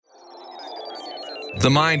The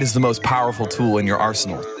mind is the most powerful tool in your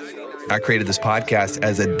arsenal. I created this podcast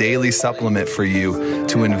as a daily supplement for you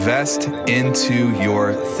to invest into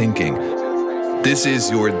your thinking. This is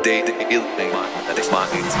your Daily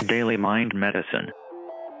Mind Medicine.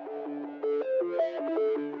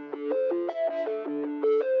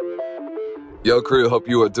 Yo, crew, hope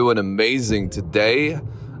you are doing amazing today.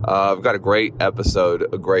 I've got a great episode,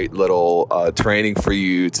 a great little training for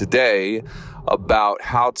you today about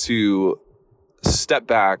how to step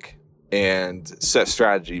back and set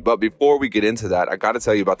strategy. But before we get into that, I got to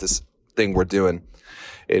tell you about this thing we're doing.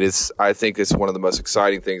 I think it's one of the most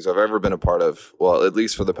exciting things I've ever been a part of. Well, at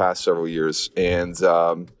least for the past several years. And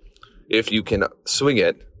if you can swing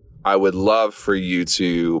it, I would love for you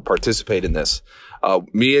to participate in this.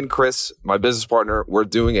 Me and Chris, my business partner, we're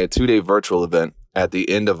doing a 2-day virtual event at the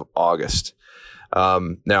end of August.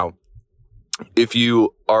 Now, if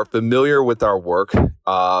you are familiar with our work,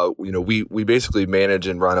 we basically manage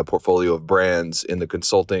and run a portfolio of brands in the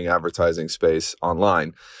consulting advertising space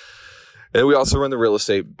online. And we also run the real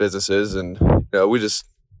estate businesses, and we just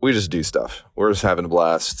do stuff. We're just having a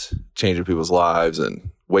blast, changing people's lives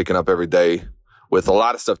and waking up every day with a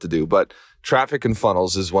lot of stuff to do. But Traffic and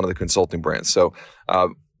Funnels is one of the consulting brands. So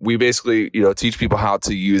we basically, teach people how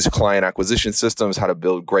to use client acquisition systems, how to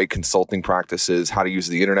build great consulting practices, how to use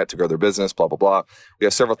the internet to grow their business, blah, blah, blah. We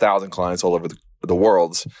have several thousand clients all over the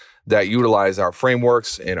world that utilize our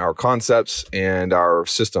frameworks and our concepts and our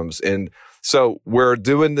systems. And so we're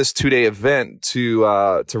doing this 2-day event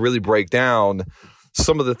to really break down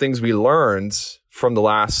some of the things we learned from the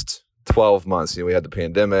last 12 months. We had the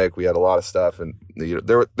pandemic, we had a lot of stuff, and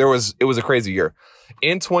it was a crazy year.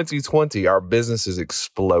 In 2020, our businesses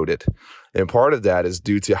exploded. And part of that is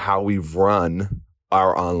due to how we've run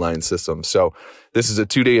our online system. So this is a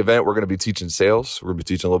 2-day event. We're going to be teaching sales. We're going to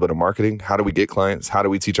be teaching a little bit of marketing. How do we get clients? How do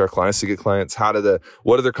we teach our clients to get clients?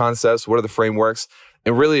 What are their concepts? What are the frameworks?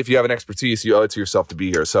 And really, if you have an expertise, you owe it to yourself to be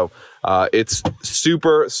here. So it's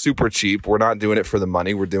super, super cheap. We're not doing it for the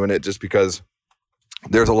money. We're doing it just because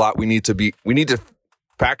there's a lot we need to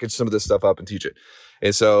package some of this stuff up and teach it.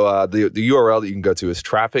 And so the URL that you can go to is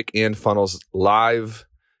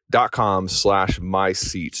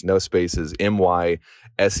trafficandfunnelslive.com/myseat. No spaces,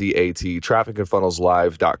 MYSEAT,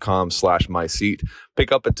 trafficandfunnelslive.com/myseat.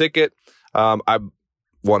 Pick up a ticket. I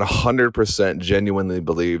 100% genuinely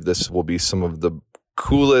believe this will be some of the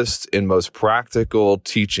coolest and most practical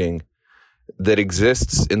teaching that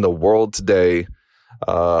exists in the world today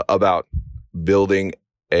about building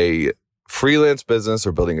a freelance business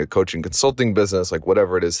or building a coaching consulting business, like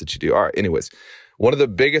whatever it is that you do. All right. Anyways, one of the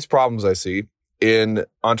biggest problems I see in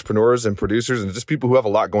entrepreneurs and producers and just people who have a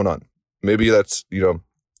lot going on. Maybe that's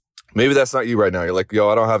not you right now. You're like,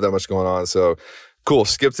 I don't have that much going on. So cool.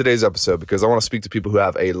 Skip today's episode because I want to speak to people who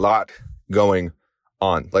have a lot going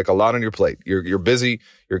on, like a lot on your plate. You're busy.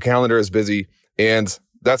 Your calendar is busy. And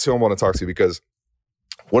that's who I want to talk to, because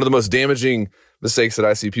one of the most damaging mistakes that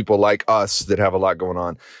I see people like us that have a lot going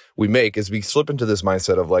on we make is we slip into this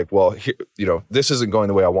mindset of like, well, this isn't going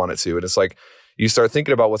the way I want it to. And it's like you start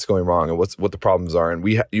thinking about what's going wrong and what the problems are. And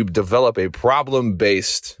you develop a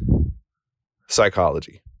problem-based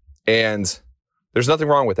psychology. And there's nothing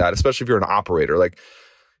wrong with that, especially if you're an operator. Like,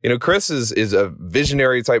 Chris is a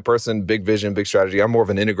visionary type person, big vision, big strategy. I'm more of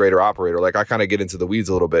an integrator operator. Like I kind of get into the weeds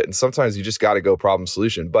a little bit. And sometimes you just got to go problem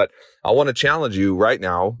solution. But I want to challenge you right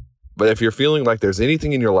now. But if you're feeling like there's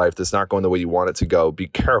anything in your life that's not going the way you want it to go, be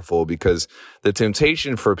careful, because the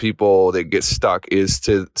temptation for people that get stuck is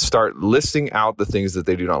to start listing out the things that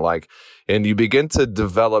they do not like. And you begin to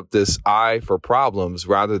develop this eye for problems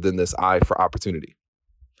rather than this eye for opportunity.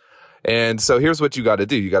 And so here's what you got to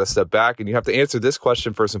do. You got to step back and you have to answer this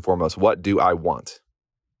question first and foremost. What do I want?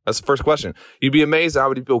 That's the first question. You'd be amazed how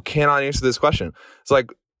many people cannot answer this question. It's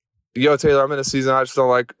like, Taylor, I'm in a season I just don't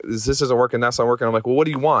like, this isn't working, that's not working. I'm like, well, what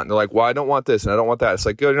do you want? And they're like, well, I don't want this and I don't want that. It's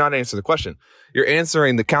like, you're not answering the question. You're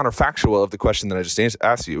answering the counterfactual of the question that I just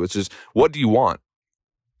asked you, which is, what do you want?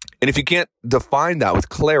 And if you can't define that with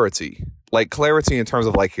clarity, like clarity in terms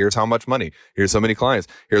of like, here's how much money, here's how many clients,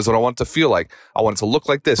 here's what I want it to feel like. I want it to look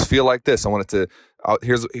like this, feel like this. I want it to,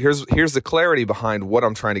 here's the clarity behind what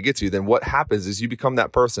I'm trying to get to. Then what happens is you become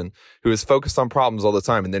that person who is focused on problems all the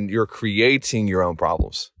time. And then you're creating your own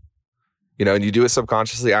problems. And you do it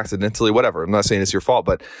subconsciously, accidentally, whatever. I'm not saying it's your fault,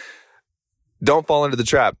 but don't fall into the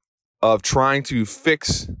trap of trying to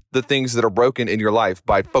fix the things that are broken in your life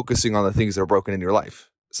by focusing on the things that are broken in your life.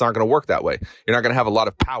 It's not going to work that way. You're not going to have a lot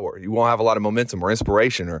of power. You won't have a lot of momentum or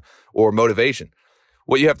inspiration or motivation.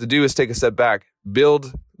 what you have to do is take a step back,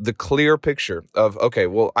 build the clear picture of, okay,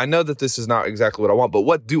 well, I know that this is not exactly what I want, but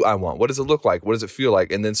what do I want? What does it look like? What does it feel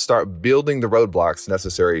like? And then start building the roadblocks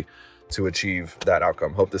necessary to achieve that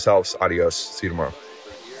outcome. Hope this helps. Adios. See you tomorrow.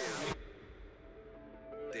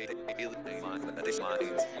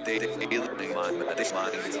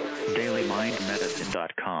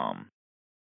 DailyMindMedicine.com